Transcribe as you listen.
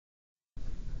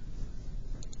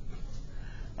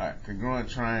Alright, congruent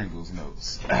triangles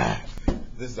notes.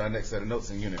 This is our next set of notes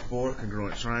in Unit 4,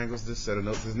 congruent triangles. This set of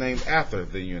notes is named after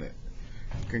the unit,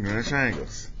 congruent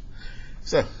triangles.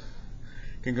 So,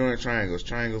 congruent triangles,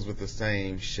 triangles with the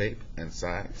same shape and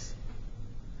size.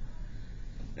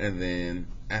 And then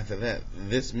after that,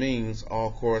 this means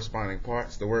all corresponding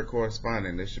parts. The word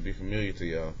corresponding, this should be familiar to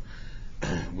y'all.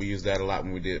 We use that a lot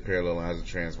when we did parallel lines and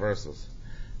transversals.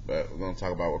 But we're going to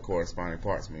talk about what corresponding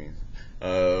parts means.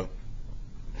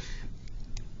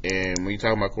 And when you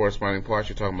talk about corresponding parts,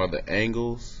 you're talking about the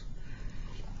angles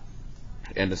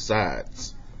and the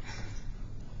sides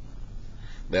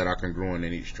that are congruent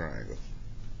in each triangle.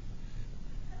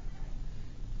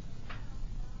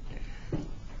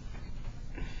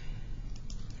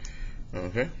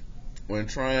 Okay. When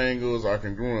triangles are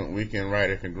congruent, we can write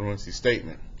a congruency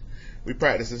statement. We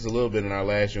practiced this a little bit in our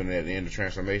last unit at the end of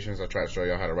transformations. I tried to show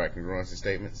y'all how to write congruency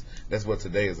statements. That's what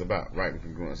today is about, writing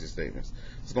congruency statements.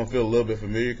 It's going to feel a little bit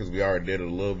familiar because we already did it a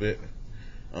little bit.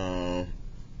 We're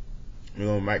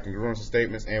going to write congruency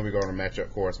statements, and we're going to match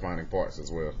up corresponding parts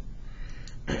as well.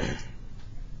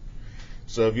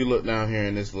 So if you look down here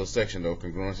in this little section, though,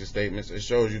 congruency statements, it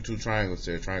shows you two triangles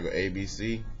here, triangle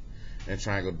ABC and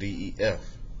triangle DEF.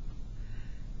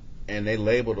 And they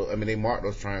labeled, they marked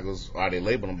those triangles, or they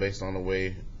labeled them based on the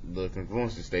way the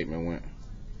congruency statement went.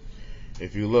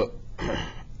 If you look,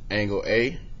 angle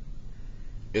A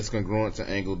is congruent to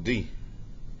angle D.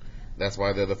 That's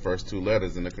why they're the first two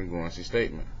letters in the congruency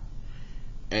statement.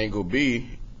 Angle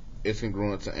B is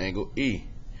congruent to angle E.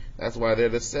 That's why they're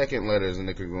the second letters in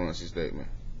the congruency statement.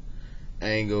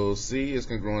 Angle C is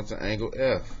congruent to angle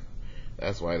F.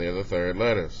 That's why they're the third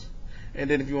letters. And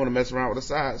then if you want to mess around with the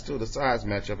sides too, the sides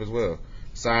match up as well.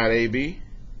 Side AB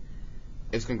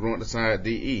is congruent to side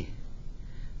DE.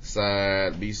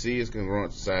 Side BC is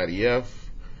congruent to side EF.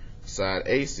 Side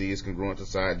AC is congruent to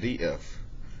side DF.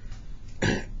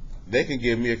 They can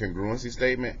give me a congruency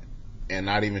statement and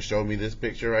not even show me this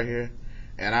picture right here,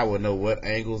 and I would know what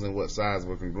angles and what sides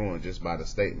were congruent just by the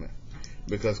statement,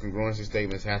 because congruency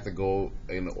statements have to go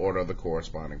in the order of the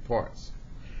corresponding parts.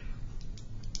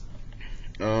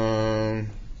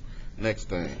 Next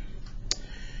thing,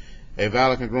 a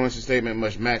valid congruency statement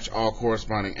must match all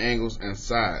corresponding angles and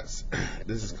sides.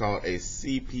 This is called a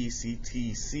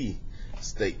CPCTC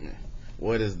statement.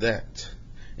 What is that?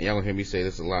 And y'all gonna hear me say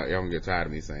this a lot. Y'all gonna get tired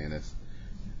of me saying this.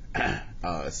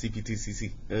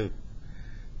 CPTCC.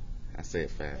 I say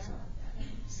it fast.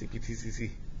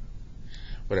 CPTCC.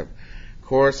 Whatever.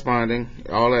 Corresponding.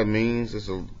 All that means is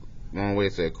a long way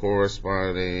to say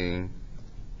corresponding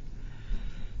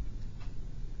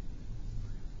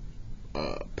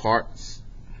parts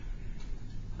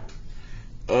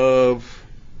of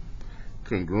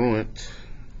congruent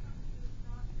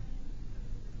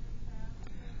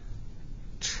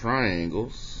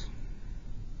triangles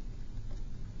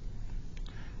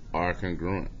are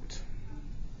congruent.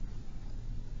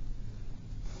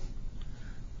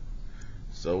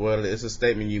 So what it's a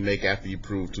statement you make after you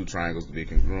prove two triangles to be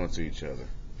congruent to each other.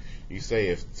 You say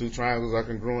if two triangles are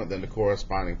congruent, then the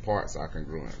corresponding parts are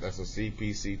congruent. That's a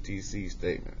CPCTC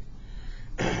statement.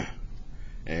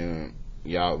 And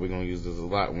y'all, we're going to use this a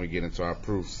lot when we get into our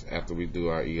proofs after we do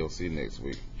our EOC next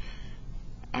week.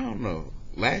 I don't know.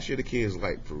 Last year the kids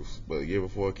liked proofs, but the year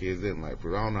before kids didn't like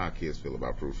proofs. I don't know how kids feel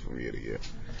about proofs from year to year.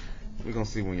 We're going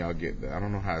to see when y'all get there. I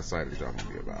don't know how excited y'all going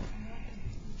to be about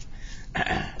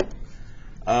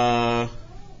it.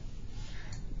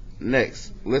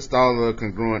 Next, list all the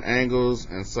congruent angles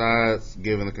and sides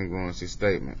given the congruency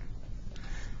statement.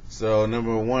 So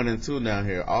number 1 and 2 down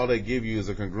here, all they give you is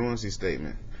a congruency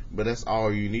statement, but that's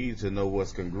all you need to know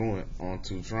what's congruent on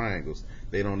two triangles.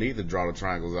 They don't need to draw the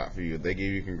triangles out for you. If they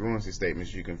give you congruency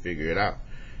statements, you can figure it out.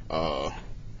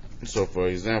 So for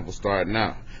example, starting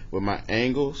out with my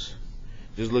angles,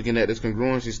 just looking at this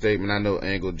congruency statement, I know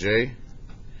angle J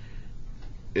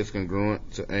is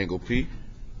congruent to angle P.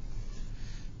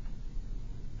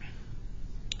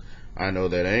 I know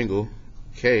that angle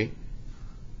K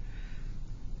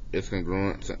is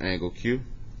congruent to angle Q.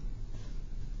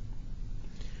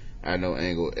 I know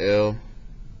angle L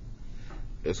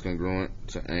is congruent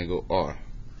to angle R.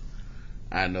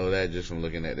 I know that just from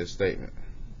looking at this statement.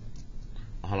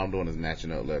 All I'm doing is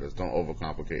matching up letters. Don't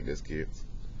overcomplicate this, kids.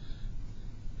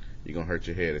 You're going to hurt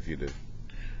your head if you do.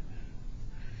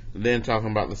 Then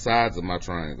talking about the sides of my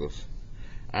triangles.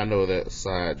 I know that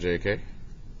side JK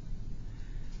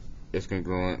is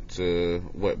congruent to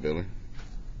what, Billy?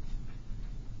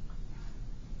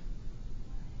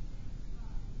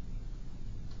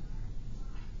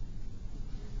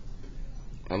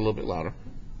 A little bit louder.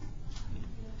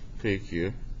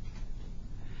 PQ.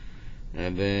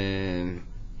 And then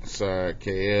side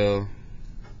KL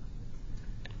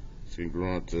is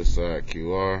congruent to side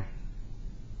QR,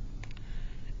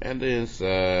 and then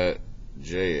side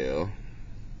JL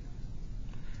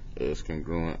is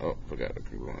congruent. Oh, forgot the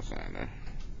congruent sign there.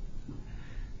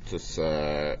 To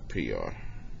side PR.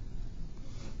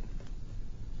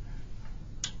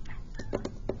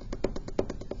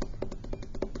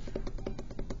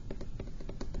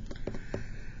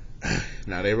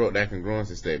 Now they wrote that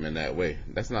congruency statement that way.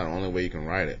 That's not the only way you can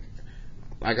write it.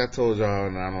 Like I told y'all,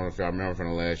 and I don't know if y'all remember from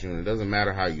the last unit, it doesn't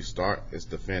matter how you start, it's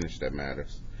the finish that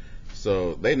matters.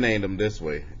 So they named them this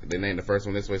way. They named the first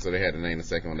one this way, so they had to name the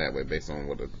second one that way based on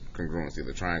what the congruency of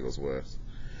the triangles was.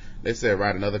 They said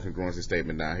write another congruency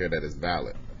statement down here that is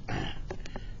valid.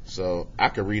 So I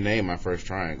could rename my first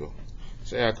triangle.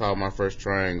 Say I call my first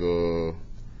triangle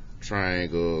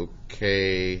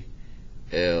KLJ.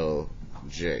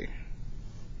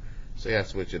 Say I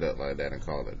switch it up like that and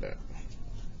call it that.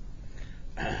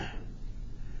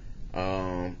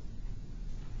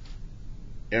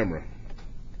 Emra.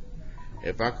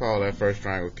 If I call that first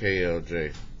triangle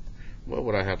KLJ, what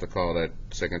would I have to call that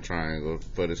second triangle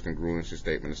for this congruency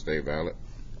statement to stay valid?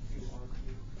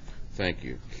 Thank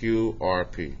you.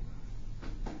 QRP.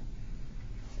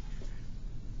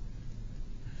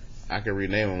 I can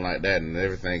rename them like that and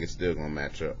everything is still going to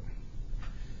match up.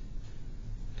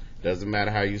 Doesn't matter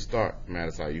how you start, it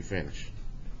matters how you finish.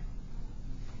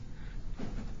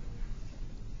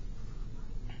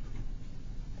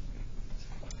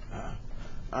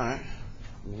 Alright.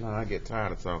 You know, I get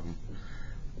tired of talking.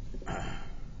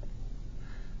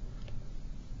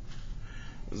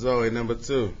 Zoe, number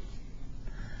 2.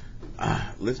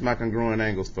 List my congruent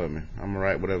angles for me. I'm going to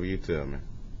write whatever you tell me.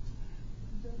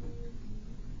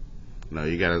 No,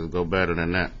 you got to go better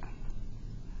than that.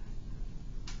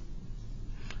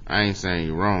 I ain't saying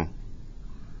you're wrong.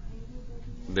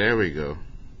 There we go.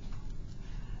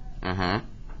 Uh-huh.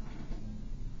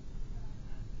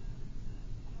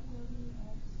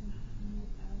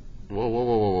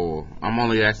 Whoa. I'm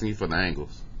only asking you for the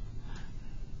angles.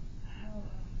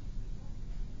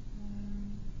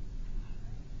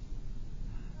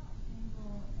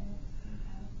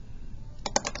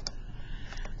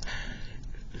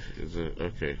 Is it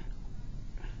okay?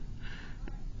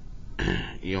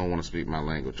 You don't want to speak my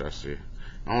language, I see.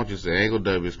 I want you to say angle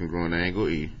W is congruent to angle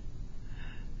E.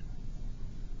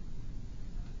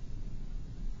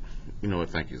 You know what?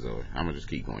 Thank you, Zoe. I'm gonna just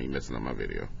keep going. You're messing up my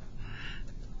video.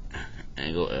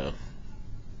 Angle F.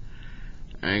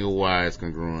 Angle Y is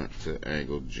congruent to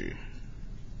angle G.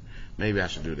 Maybe I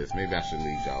should do this. Maybe I should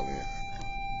lead y'all in.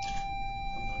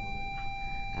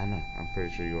 I know. I'm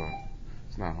pretty sure you are.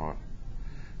 It's not hard.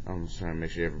 I'm just trying to make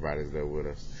sure everybody's there with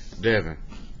us. Devin.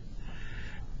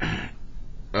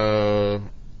 I'm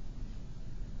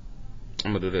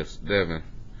gonna do this. Devin.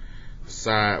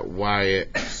 Side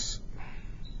YX.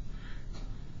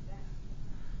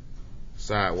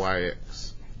 Side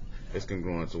YX is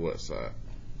congruent to what side?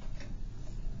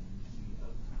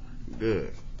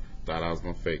 Good. Thought I was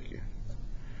gonna fake you.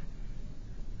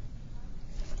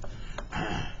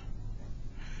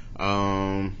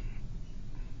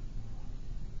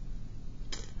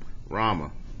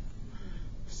 Rama.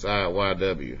 Side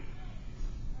YW.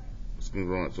 It's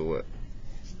congruent to what?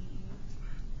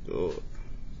 Good.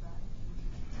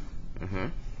 Uh-huh.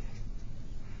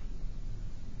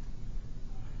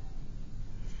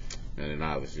 And then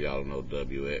obviously y'all know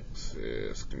WX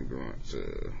is congruent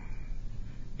to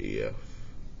EF.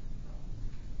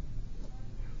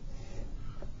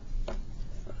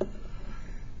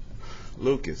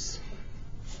 Lucas,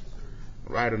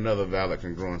 write another valid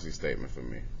congruency statement for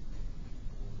me.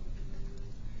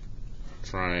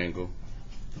 Triangle.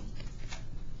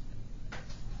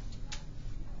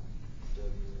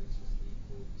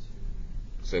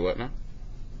 Say what now?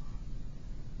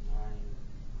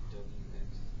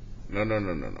 No.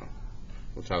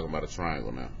 We're talking about a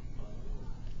triangle now.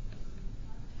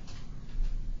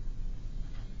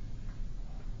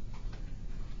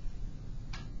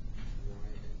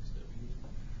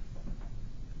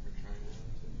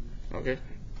 Okay,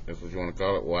 that's what you want to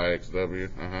call it, YXW.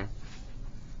 Uh-huh.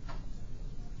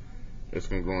 It's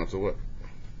congruent to what?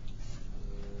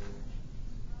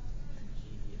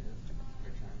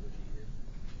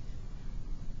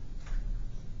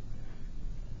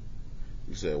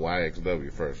 You said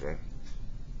YXW first, right?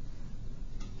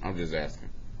 I'm just asking.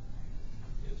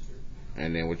 Yes, sir.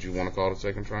 And then what you want to call the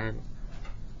second triangle?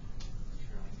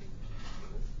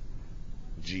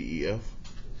 GEF?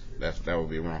 That would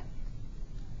be wrong.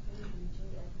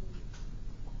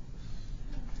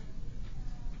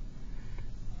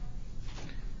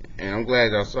 And I'm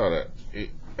glad y'all saw that.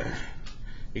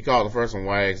 He called the first one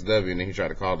YXW, and then he tried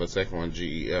to call the second one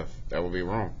GEF. That would be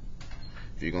wrong.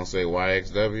 If you're going to say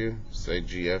YXW, say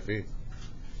GFE.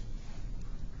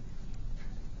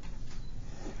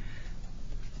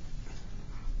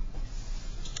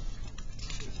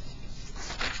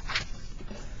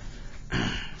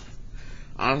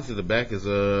 Honestly, the back is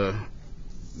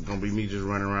gonna be me just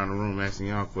running around the room asking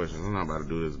y'all questions. I'm not about to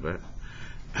do this back.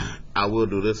 I will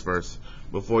do this first.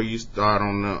 Before you start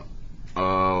on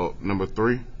the number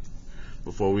 3,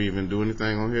 before we even do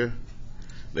anything on here,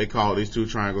 they call these two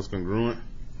triangles congruent.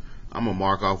 I'm gonna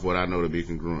mark off what I know to be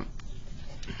congruent.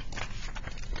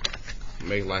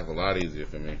 Make life a lot easier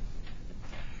for me.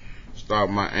 Start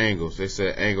with my angles. They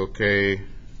said angle K is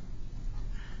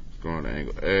going to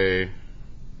angle A.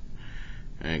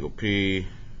 Angle P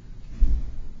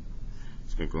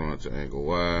is congruent to angle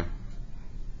Y.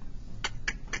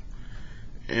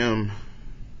 M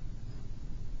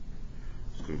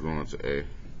is congruent to A.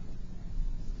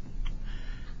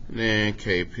 And then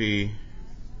KP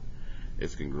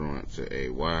is congruent to AY.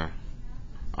 All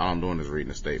I'm doing is reading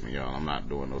the statement, y'all. I'm not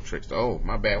doing no tricks. Oh,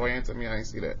 my bad. Why you ain't tell me I ain't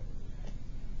see that?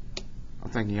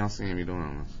 I'm thinking y'all seeing me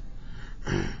doing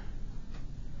this.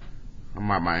 I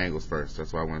mark my angles first.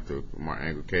 That's what I went through. Mark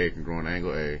angle K congruent to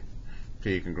angle A.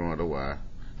 P congruent to Y.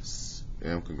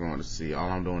 M congruent to C. All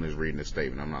I'm doing is reading the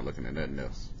statement. I'm not looking at nothing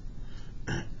else.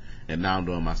 And now I'm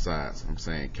doing my sides. I'm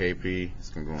saying KP is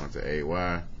congruent to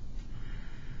AY.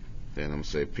 Then I'm going to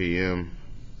say PM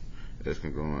is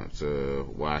congruent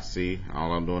to YC.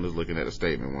 All I'm doing is looking at the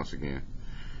statement once again.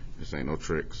 This ain't no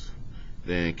tricks.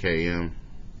 Then KM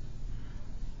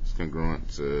is congruent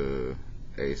to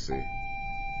AC.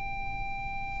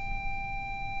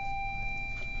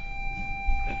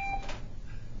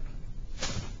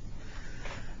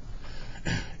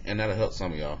 And that'll help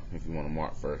some of y'all if you want to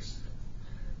mark first.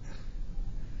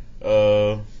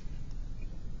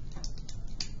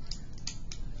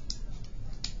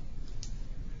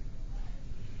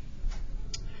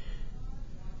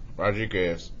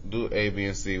 Rodriguez, do A, B,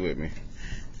 and C with me.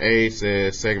 A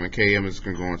says segment KM is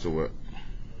congruent to what?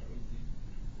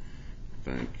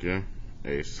 Thank you.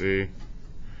 AC.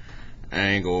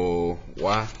 Angle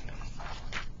Y.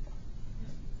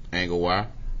 Angle Y.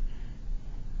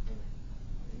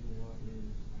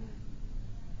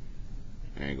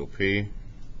 Angle P.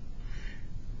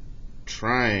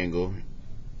 Triangle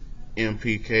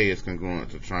MPK is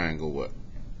congruent to triangle what?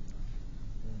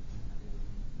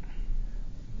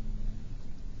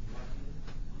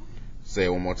 Say it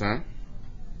one more time.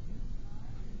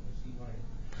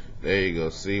 There you go,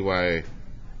 CYA.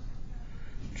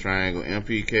 Triangle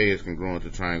MPK is congruent to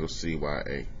triangle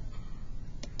CYA.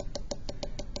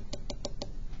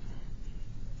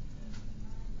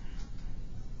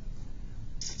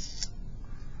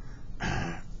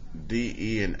 D,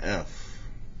 E, and F.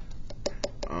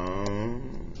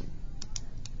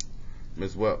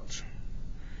 Ms. Welch.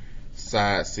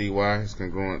 Side CY is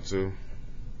congruent to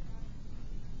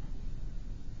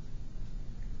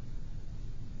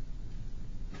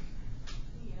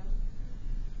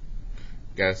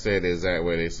gotta say it the exact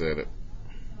way they said it.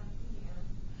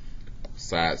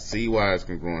 Side CY is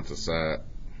congruent to side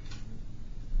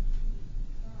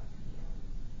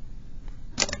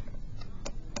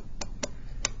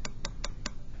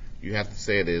you have to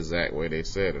say it the exact way they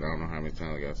said it. I don't know how many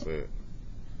times I gotta say it.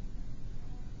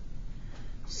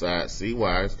 Side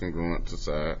CY is congruent to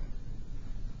side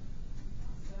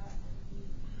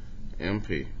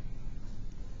MP.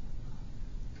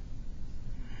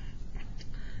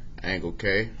 Angle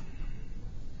K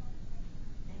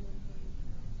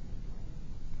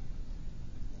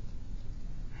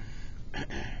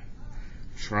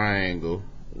triangle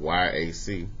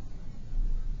YAC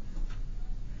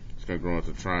is congruent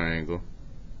to triangle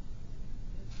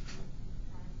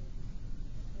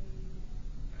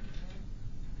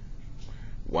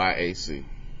YAC.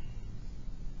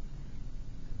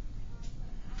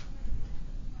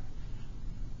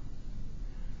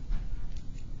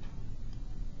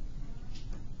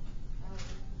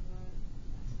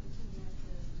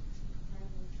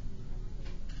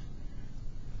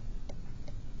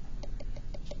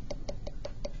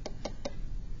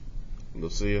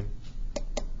 Lucia.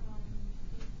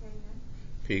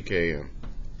 PKM.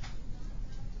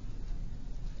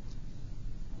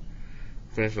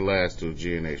 Finish the last two,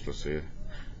 G and H, Lucia.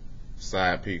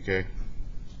 Side PK.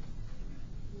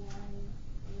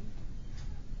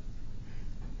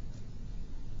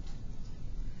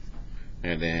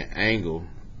 And then angle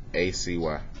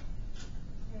ACY.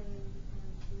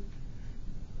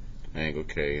 Angle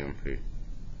KMP.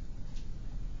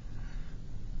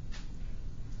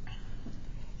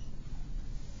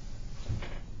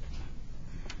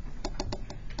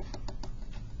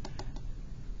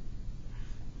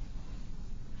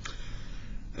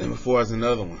 before is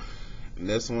another one. And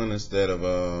this one, instead of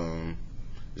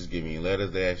just giving you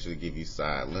letters, they actually give you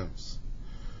side lengths.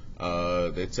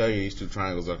 They tell you these two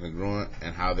triangles are congruent,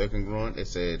 and how they're congruent. They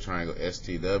say triangle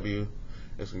STW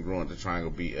is congruent to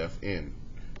triangle BFN.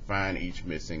 Find each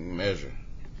missing measure.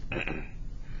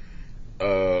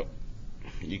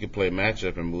 You can play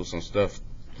matchup and move some stuff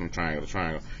from triangle to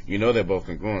triangle. You know they're both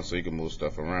congruent, so you can move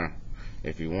stuff around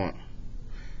if you want.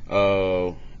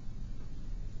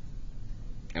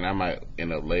 And I might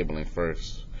end up labeling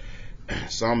first.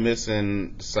 So I'm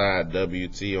missing side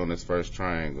WT on this first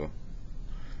triangle.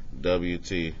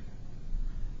 WT,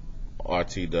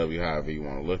 RTW, however you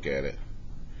want to look at it.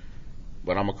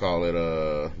 But I'm going to call it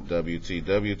WT.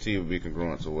 WT would be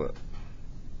congruent to what?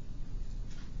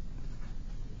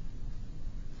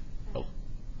 Oh.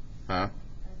 Huh?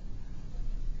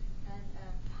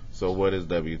 So what is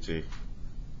WT?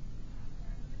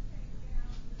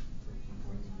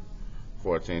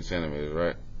 14 centimeters,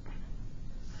 right?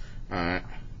 Alright.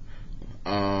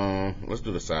 Let's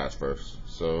do the sides first.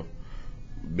 So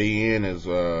BN is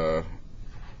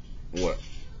what?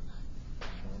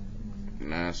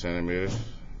 9 centimeters.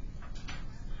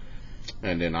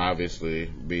 And then obviously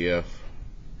BF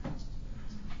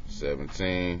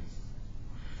 17.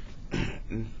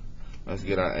 Let's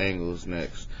get our angles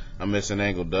next. I'm missing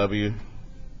angle W.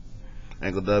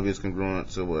 Angle W is congruent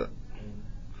to what?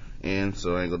 N,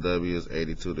 so angle W is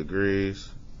 82 degrees.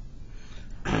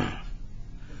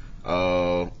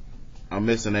 I'm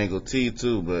missing angle T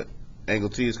too, but angle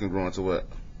T is congruent to what?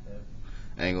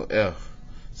 Angle F.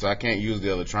 So I can't use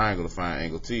the other triangle to find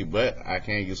angle T, but I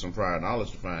can use some prior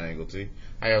knowledge to find angle T.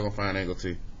 How y'all gonna find angle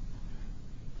T?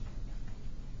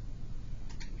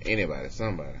 Anybody,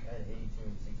 somebody. Add 82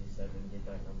 and 67, get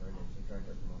that number, and then subtract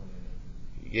it from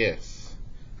 180. Yes.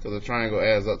 Because the triangle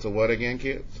adds up to what again,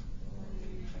 kids?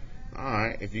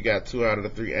 Alright, if you got 2 out of the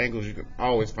 3 angles, you can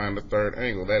always find the third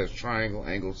angle. That is triangle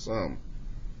angle sum.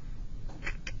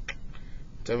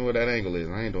 Tell me what that angle is.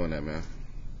 I ain't doing that, man.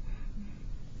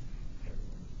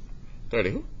 30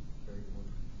 who? 31.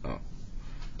 Oh,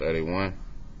 31.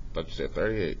 Thought you said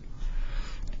 38.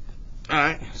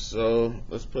 Alright, so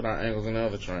let's put our angles in the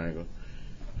other triangle.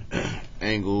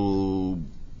 Angle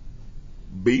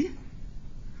B,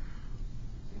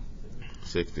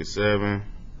 67.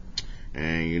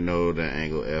 And you know the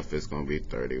angle F is going to be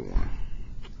 31.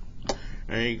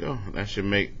 There you go. That should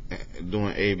make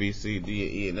doing A, B, C,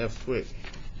 D, E, and F quick.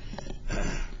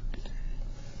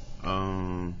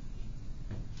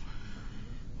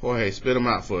 Jorge, spit them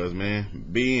out for us, man.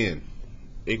 BN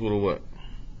equal to what?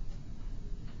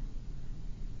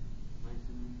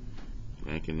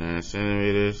 9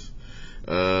 centimeters.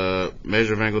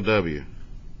 Measure of angle W.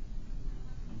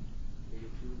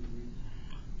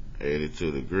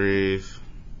 82 degrees.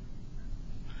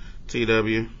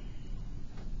 TW.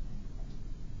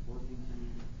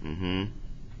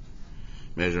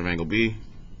 Measure of angle B.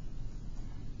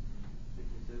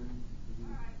 67.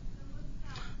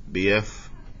 BF.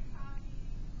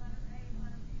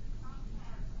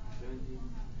 17.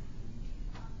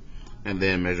 And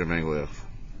then measure of angle F.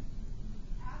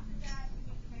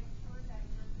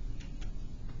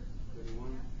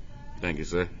 31. Thank you,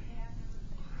 sir.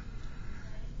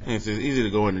 And it's easy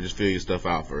to go in and just fill your stuff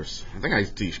out first. I think I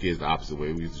used to teach kids the opposite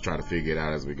way. We used to try to figure it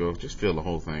out as we go. Just fill the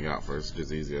whole thing out first. It's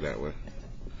just easier that way.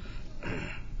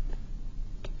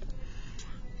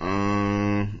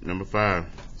 Number 5,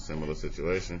 similar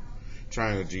situation.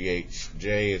 Triangle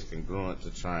GHJ is congruent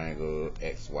to triangle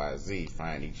XYZ.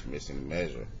 Find each missing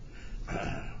measure.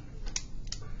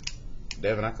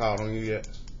 Devin, I called on you yet?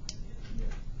 Yeah.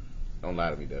 Don't lie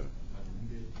to me, Devin.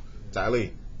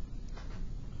 Tylee.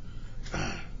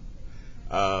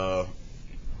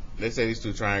 They say these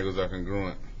two triangles are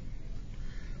congruent.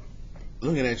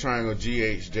 Looking at triangle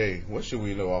GHJ, what should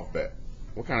we know off bat?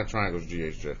 What kind of triangle is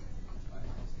GHJ?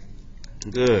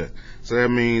 Good. So that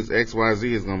means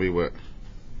XYZ is going to be what?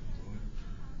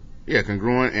 Yeah,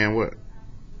 congruent and what?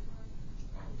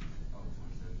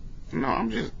 No,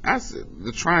 I said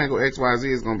the triangle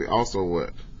XYZ is going to be also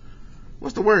what?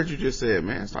 What's the word you just said,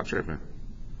 man? Stop tripping.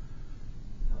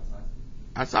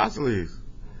 Isosceles.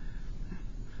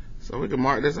 So we can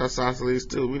mark this isosceles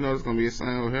too. We know it's going to be a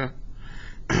sign over here.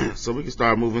 So we can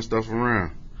start moving stuff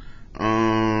around.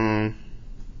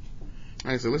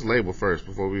 Like I said, let's label first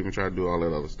before we even try to do all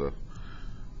that other stuff.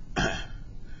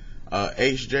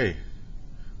 HJ.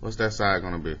 What's that side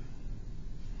going to be?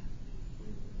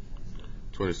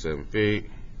 27 feet.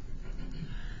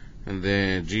 And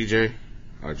then GJ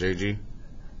or JG.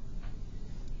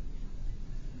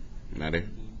 Not it.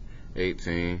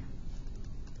 18.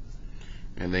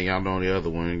 And then y'all know the other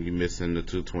one, you missing the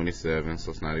 227, so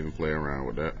let's not even play around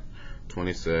with that.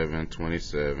 27,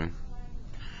 27.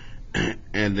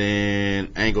 And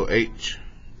then angle H,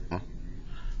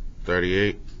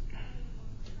 38.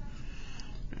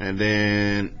 And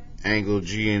then angle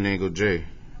G and angle J.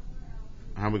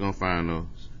 How we gonna find those?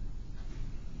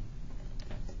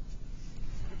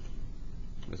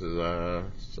 This is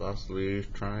isosceles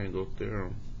triangle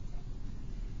theorem.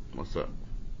 What's up?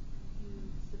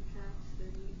 Subtract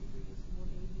 38 degrees from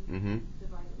 180. Mm-hmm.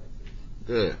 Divided by 2.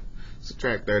 Good.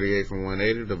 Subtract 38 from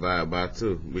 180, divide by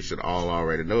 2. We should all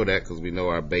already know that because we know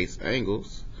our base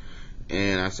angles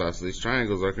and isosceles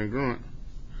triangles are congruent.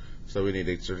 So we need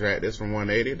to subtract this from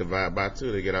 180, divide by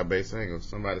 2 to get our base angles.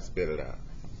 Somebody spit it out.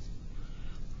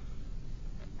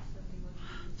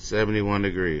 71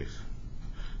 degrees.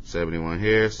 71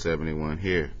 here, 71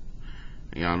 here.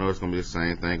 And y'all know it's going to be the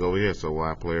same thing over here, so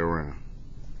why play around?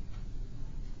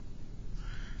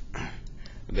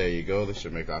 There you go. This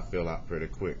should make our fill out pretty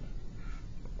quick.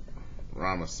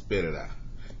 Rama, spit it out.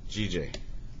 GJ.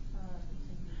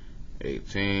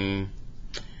 18.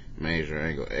 Measure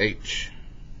angle H.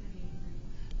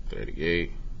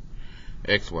 38.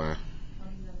 XY.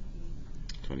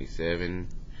 27.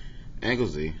 Angle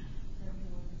Z.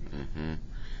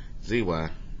 ZY.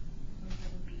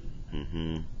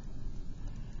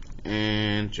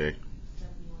 And J.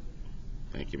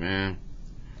 Thank you, ma'am.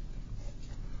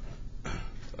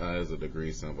 There's a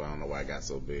degree symbol. I don't know why it got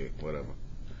so big. Whatever.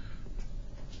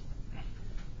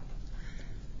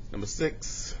 Number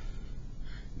 6.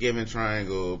 Given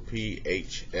triangle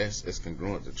PHS is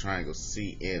congruent to triangle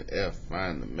CNF,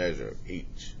 find the measure of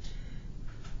each.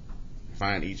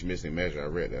 Find each missing measure. I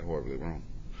read that horribly wrong.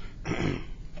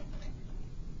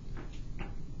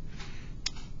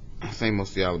 I think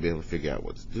most of y'all will be able to figure out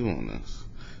what to do on this.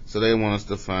 So they want us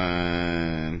to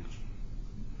find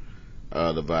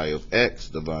the value of X,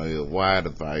 the value of Y, the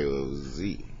value of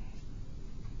Z.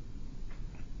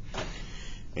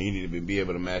 And you need to be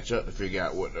able to match up to figure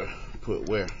out what to put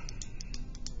where.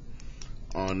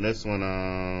 On this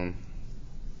one,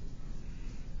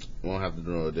 we won't have to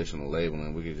do no additional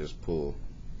labeling. We can just pull.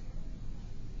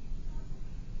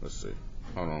 Let's see.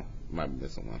 Hold on. Might be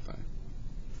missing one thing.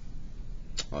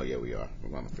 Oh, yeah, we are. We're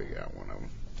going to figure out one of them.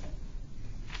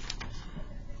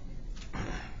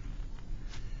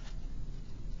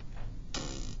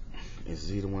 Is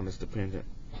Z the one that's dependent?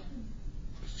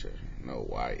 Let's check. No,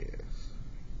 Y is.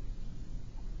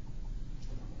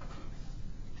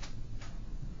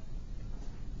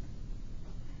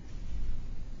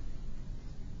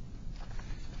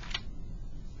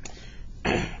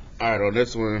 Alright, on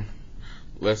this one,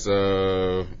 let's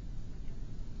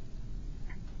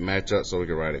match up so we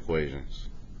can write equations.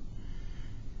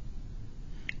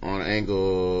 On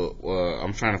angle,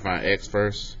 I'm trying to find X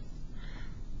first.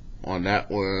 On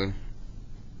that one,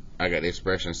 I got the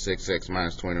expression 6x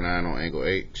minus 29 on angle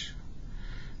H.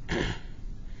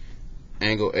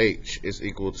 Angle H is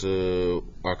equal to,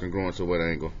 or congruent to what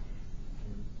angle?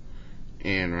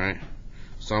 N, right?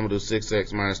 So I'm going to do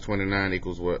 6x minus 29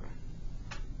 equals what?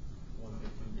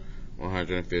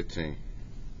 115.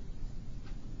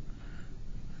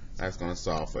 That's going to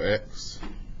solve for X.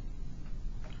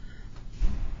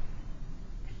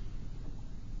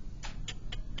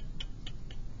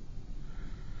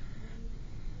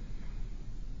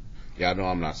 Y'all know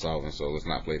I'm not solving, so let's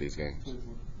not play these games.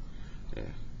 Yeah.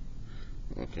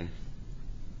 Okay.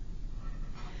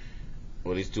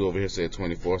 Well, these two over here said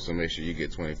 24, so make sure you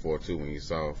get 24 too when you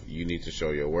solve. You need to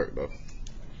show your work, though.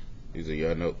 These are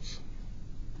your notes.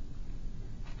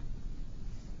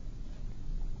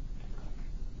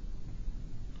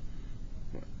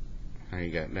 How you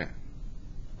got that?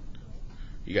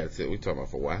 You got to tell. We talking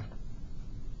about for Y,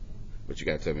 but you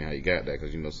got to tell me how you got that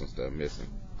because you know some stuff missing.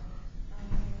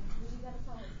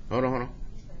 Hold on.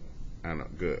 I know.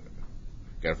 Good.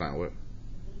 Gotta find what?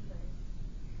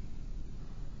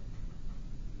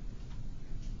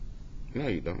 No,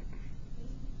 you don't.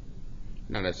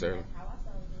 Not necessarily.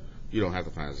 You don't have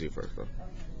to find Z first, though.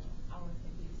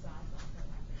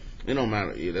 It don't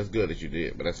matter. Yeah, that's good that you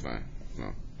did, but that's fine. No,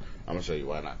 I'm gonna show you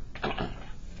why not.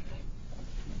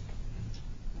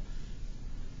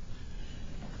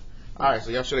 Alright,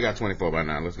 so y'all should have got 24 by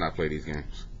now. Let's not play these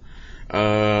games.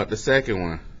 The second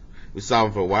one, we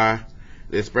solving for Y.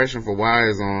 The expression for Y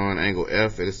is on angle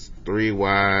F. It is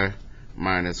 3Y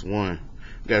minus 1.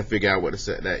 We got to figure out what to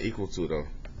set that equal to, though.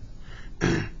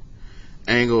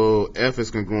 Angle F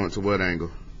is congruent to what angle?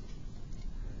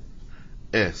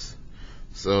 S.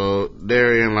 So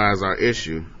therein lies our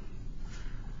issue.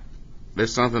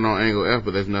 There's something on angle F,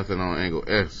 but there's nothing on angle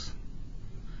S.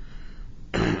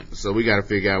 So we got to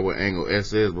figure out what angle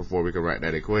S is before we can write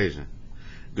that equation.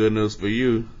 Good news for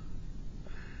you.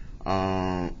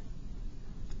 You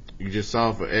just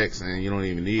solve for X and you don't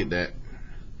even need that.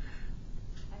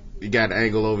 You got the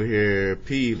angle over here,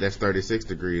 P, that's 36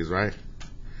 degrees, right?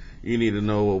 You need to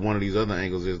know what one of these other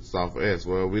angles is to solve for S.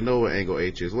 Well, we know what angle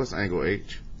H is. What's angle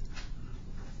H?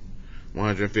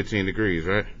 115 degrees,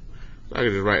 right? So I can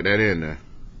just write that in there.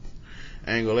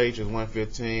 Angle H is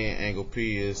 115, angle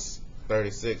P is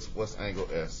 36. What's angle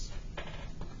S?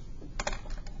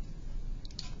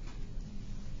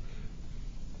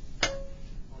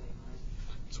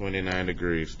 $29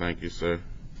 degrees. Thank you, sir.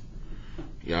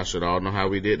 Y'all should all know how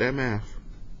we did that math.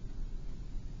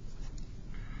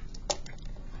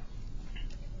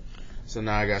 So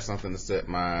now I got something to set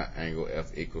my angle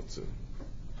F equal to.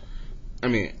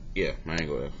 My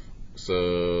angle F.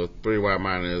 So 3y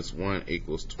minus 1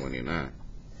 equals 29.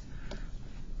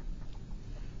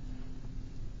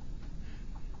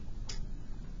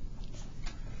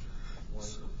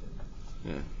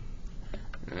 Yeah.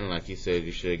 And like he said,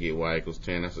 you should get y equals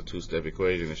 10. That's a two-step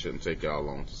equation. It shouldn't take y'all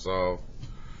long to solve.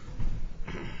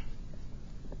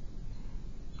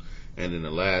 And then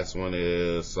the last one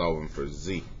is solving for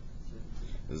z.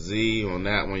 Z, on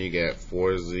that one, you got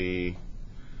 4z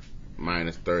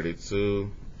minus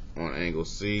 32 on angle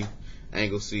C.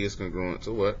 Angle C is congruent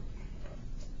to what?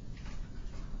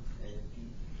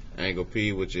 Angle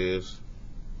P, which is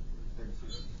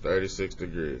 36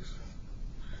 degrees.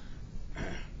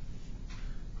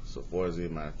 So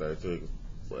 4z minus 32 equals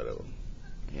whatever.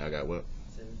 Y'all got what?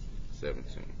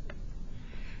 17.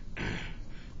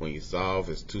 When you solve,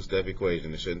 it's a two-step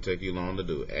equation. It shouldn't take you long to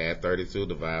do. Add 32,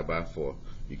 divide by 4.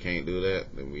 You can't do that,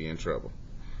 then we in trouble.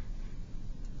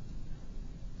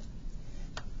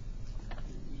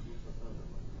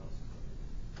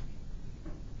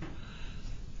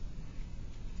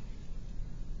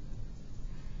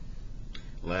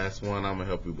 Last one I'm going to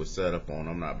help you with setup on.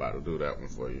 I'm not about to do that one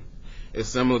for you. It's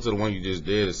similar to the one you just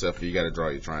did, except for you got to draw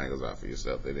your triangles out for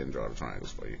yourself. They didn't draw the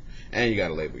triangles for you. And you got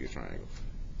to label your triangles.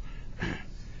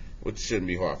 Which shouldn't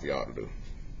be hard for y'all to do.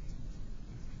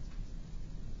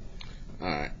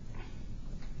 Alright.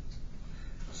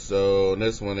 So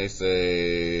this one they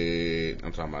say,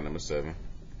 I'm talking about number 7.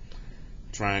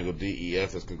 Triangle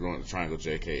DEF is congruent to triangle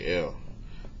JKL.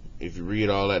 If you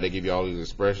read all that, they give you all these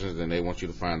expressions, and they want you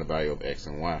to find the value of X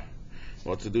and Y.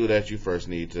 Well, to do that, you first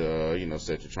need to,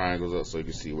 set your triangles up so you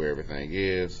can see where everything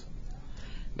is.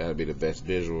 That'll be the best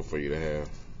visual for you to have.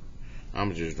 I'm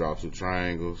going to just draw 2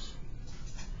 triangles.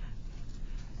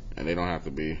 And they don't have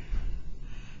to be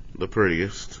the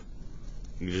prettiest.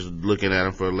 You're just looking at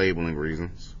them for labeling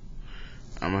reasons.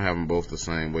 I'm going to have them both the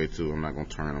same way, too. I'm not going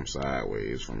to turn them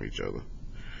sideways from each other.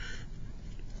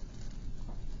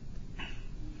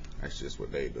 That's just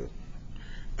what they do.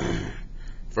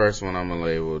 First one I'm going to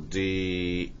label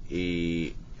DEF.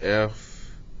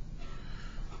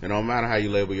 It don't matter how you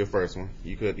label your first one.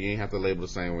 You ain't have to label the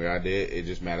same way I did. It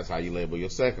just matters how you label your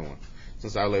second one.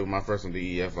 Since I labeled my first one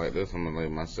DEF like this, I'm going to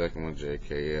label my second one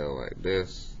JKL like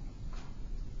this.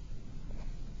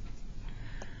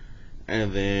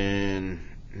 And then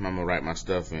I'm going to write my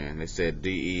stuff in. They said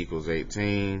DE equals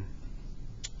 18.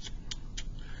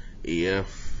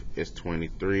 EF is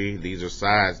 23. These are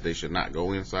sides. They should not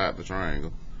go inside the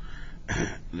triangle.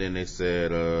 Then they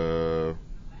said,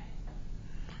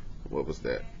 what was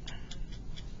that?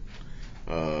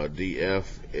 DF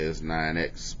is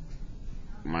 9x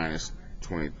minus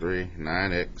 23.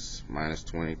 9x minus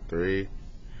 23.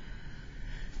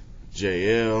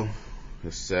 JL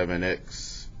is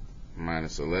 7x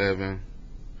minus 11.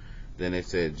 Then they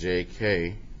said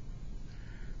JK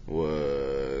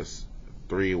was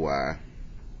 3y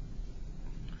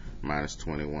minus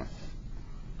 21.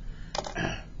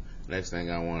 Next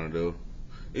thing I want to do,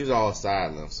 these are all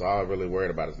side lengths, so all I'm really worried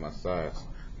about is my size.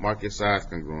 Mark your size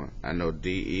congruent. I know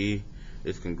DE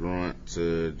is congruent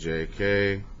to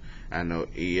JK. I know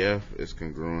EF is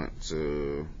congruent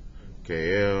to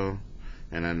KL.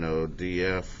 And I know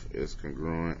DF is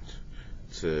congruent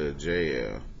to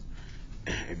JL.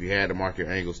 If you had to mark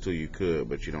your angles too, you could,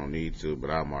 but you don't need to, but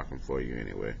I'll mark them for you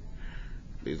anyway.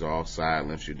 These are all side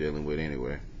lengths you're dealing with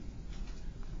anyway.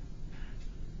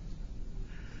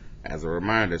 As a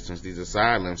reminder, since these are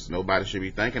side lengths, nobody should be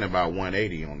thinking about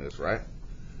 180 on this, right?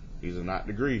 These are not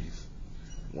degrees.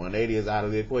 180 is out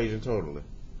of the equation totally.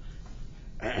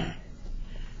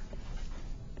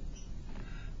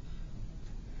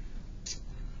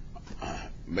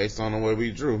 Based on the way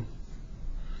we drew,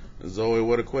 Zoe,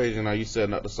 what equation are you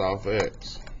setting up to solve for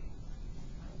X?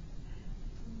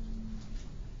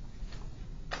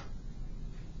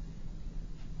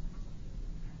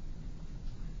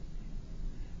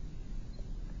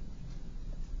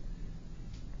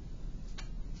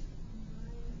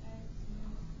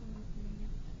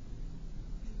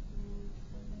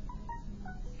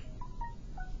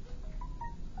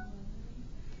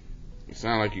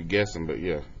 Sound like you guessing, but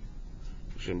yeah.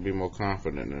 You shouldn't be more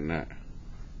confident than that.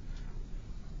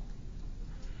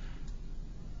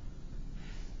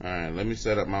 Alright, let me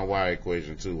set up my y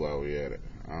equation too while we at it.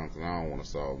 I don't want to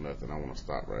solve nothing. I want to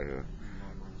stop right here.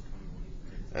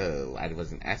 Oh, I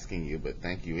wasn't asking you, but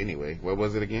thank you anyway. What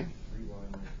was it again? 3y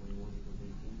minus 21 equals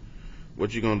 18.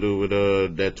 What you gonna do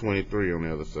with that 23 on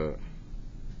the other side?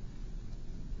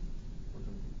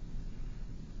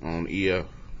 On EF.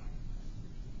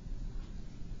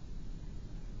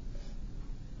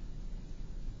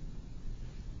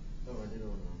 Oh, I did it on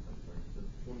I'm sorry. So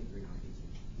 23 minus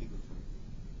 18 equals 23.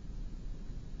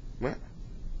 What?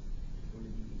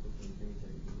 Wouldn't it be equal 23 instead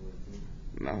of equal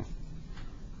 18? No.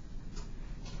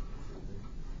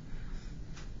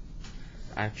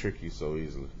 I trick you so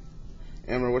easily.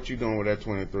 Emma, what you doing with that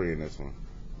 23 in this one?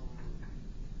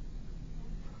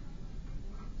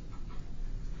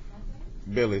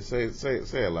 Billy, say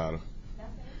it louder.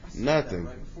 Nothing.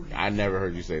 I never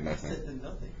heard you say nothing. I said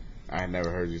nothing. I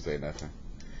never heard you say nothing.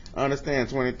 Understand,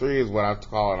 23 is what I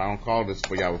call it. I don't call this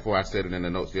for y'all before. I said it in the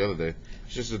notes the other day.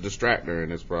 It's just a distractor in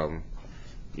this problem.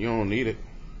 You don't need it.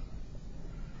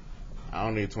 I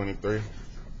don't need 23.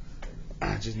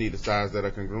 I just need the sides that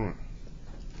are congruent.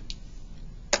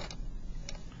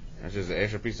 That's just an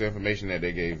extra piece of information that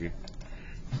they gave you.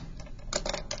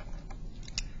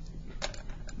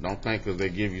 Don't think because they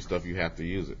give you stuff you have to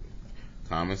use it.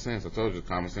 Common sense. I told you,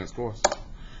 common sense course.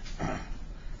 Alright,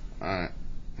 I'm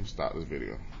gonna stop this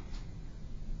video.